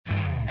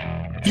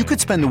You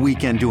could spend the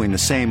weekend doing the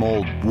same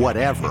old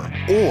whatever,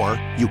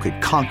 or you could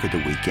conquer the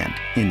weekend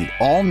in the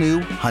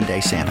all-new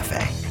Hyundai Santa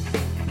Fe.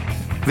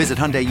 Visit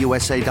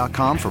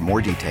HyundaiUSA.com for more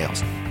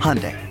details.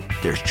 Hyundai,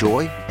 there's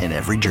joy in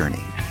every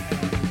journey.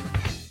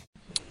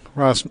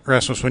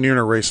 Rasmus, when you're in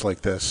a race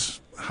like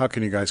this, how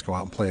can you guys go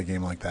out and play a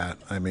game like that?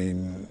 I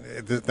mean,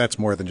 that's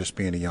more than just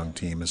being a young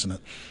team, isn't it?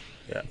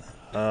 Yeah.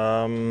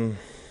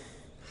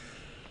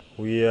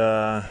 We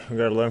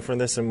got to learn from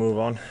this and move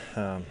on.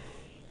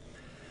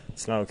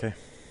 It's not okay.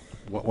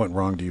 What went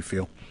wrong, do you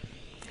feel?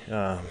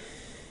 I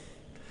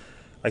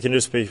can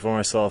just speak for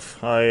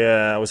myself.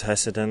 I was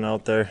hesitant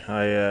out there.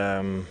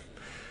 I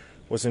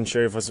wasn't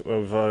sure if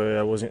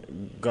I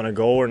wasn't going to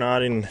go or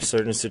not in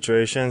certain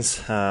situations.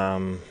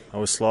 I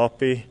was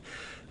sloppy.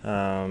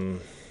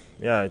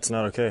 Yeah, it's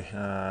not okay.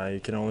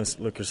 You can only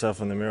look yourself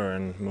in the mirror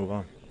and move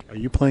on. Are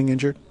you playing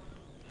injured?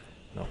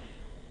 No.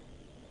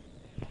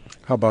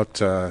 How about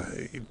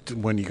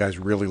when you guys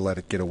really let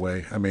it get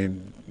away? I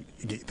mean,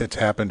 that's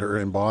happened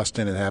in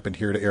Boston. It happened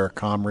here to Eric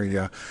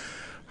Comrie.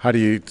 How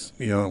do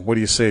what do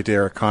you say to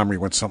Eric Comrie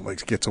when something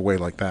gets away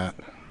like that?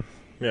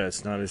 Yeah,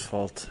 it's not his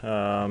fault. We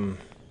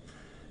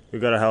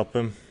got to help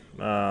him.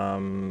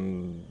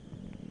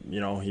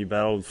 He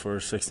battled for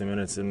 60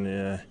 minutes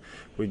and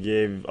we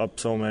gave up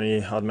so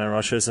many odd man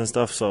rushes and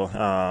stuff. So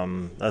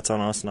that's on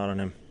us, not on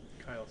him.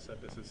 Kyle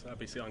said this is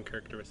obviously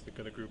uncharacteristic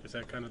of the group. Is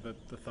that kind of the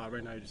thought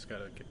right now? You just got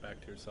to get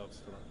back to yourselves.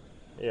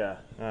 Yeah,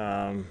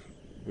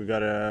 we got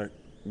to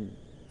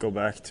go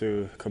back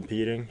to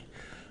competing.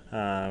 We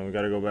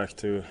got to go back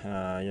to,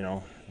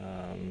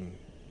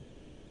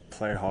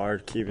 play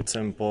hard, keep it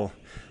simple,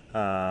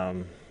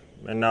 and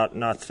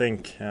not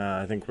think.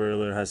 I think we're a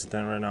little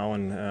hesitant right now,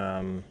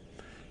 and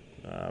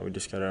we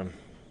just got to,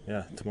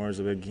 tomorrow's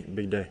a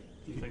big day.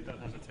 Do you think that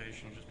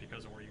hesitation just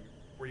because of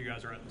where you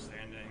guys are at in the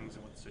standings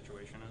and what the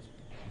situation is?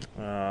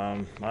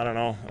 I don't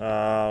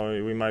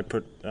know. We might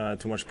put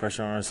too much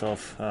pressure on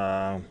ourselves.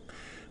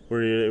 We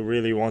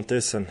really want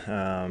this, and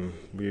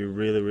we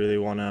really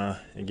want to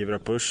give it a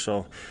push.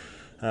 So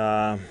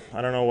I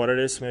don't know what it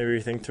is. Maybe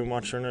we think too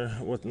much or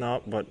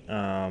whatnot, but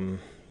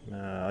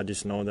I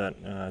just know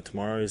that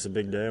tomorrow is a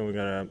big day, and we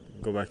got to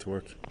go back to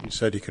work. You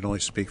said you can only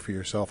speak for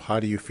yourself. How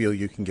do you feel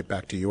you can get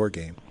back to your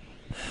game?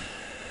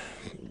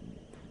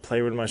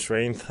 Play with my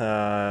strength,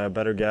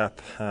 better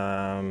gap,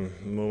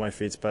 move my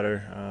feet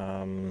better,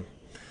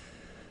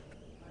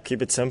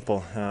 keep it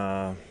simple.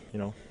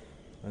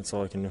 That's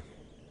all I can do.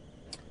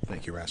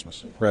 Thank you,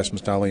 Rasmus.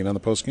 Rasmus Dahlin on the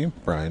postgame.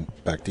 Brian,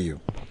 back to you.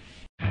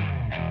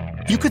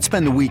 You could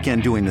spend the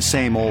weekend doing the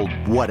same old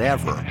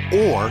whatever,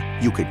 or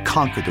you could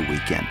conquer the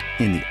weekend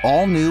in the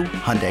all-new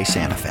Hyundai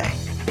Santa Fe.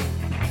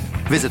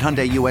 Visit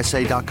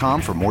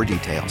HyundaiUSA.com for more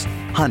details.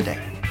 Hyundai,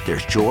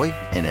 there's joy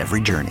in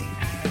every journey.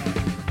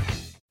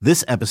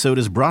 This episode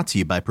is brought to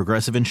you by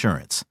Progressive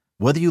Insurance.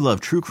 Whether you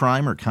love true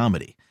crime or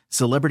comedy,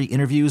 celebrity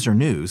interviews or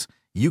news,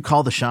 you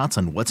call the shots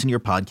on what's in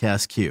your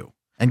podcast queue.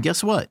 And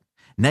guess what?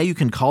 Now you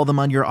can call them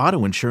on your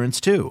auto insurance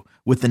too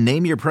with the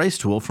Name Your Price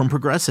tool from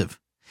Progressive.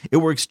 It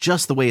works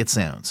just the way it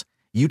sounds.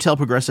 You tell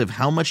Progressive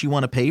how much you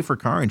want to pay for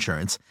car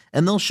insurance,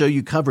 and they'll show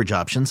you coverage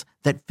options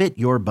that fit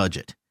your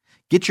budget.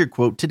 Get your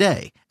quote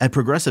today at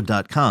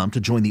Progressive.com to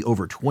join the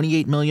over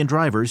 28 million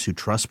drivers who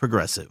trust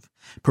Progressive.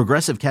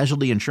 Progressive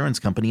Casualty Insurance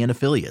Company and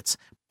Affiliates.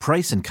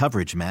 Price and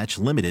coverage match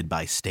limited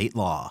by state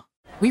law.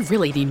 We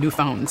really need new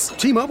phones.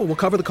 T-Mobile will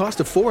cover the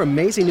cost of 4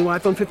 amazing new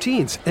iPhone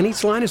 15s, and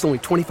each line is only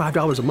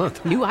 $25 a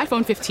month. New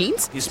iPhone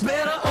 15s? It's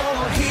better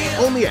over here.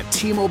 Only at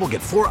T-Mobile,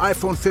 get 4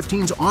 iPhone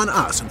 15s on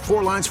us and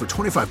 4 lines for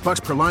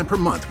 $25 per line per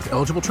month with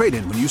eligible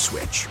trade-in when you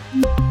switch.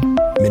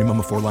 Minimum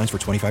of 4 lines for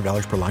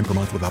 $25 per line per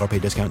month with autopay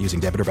discount using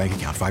debit or bank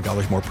account.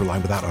 $5 more per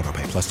line without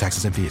autopay, plus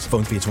taxes and fees.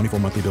 Phone fee at 24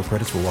 monthly bill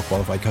credits for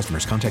well-qualified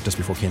customers. Contact us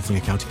before canceling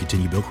account to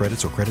continue bill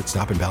credits or credit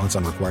stop and balance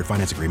on required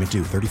finance agreement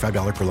due.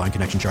 $35 per line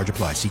connection charge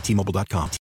applies. See T-Mobile.com.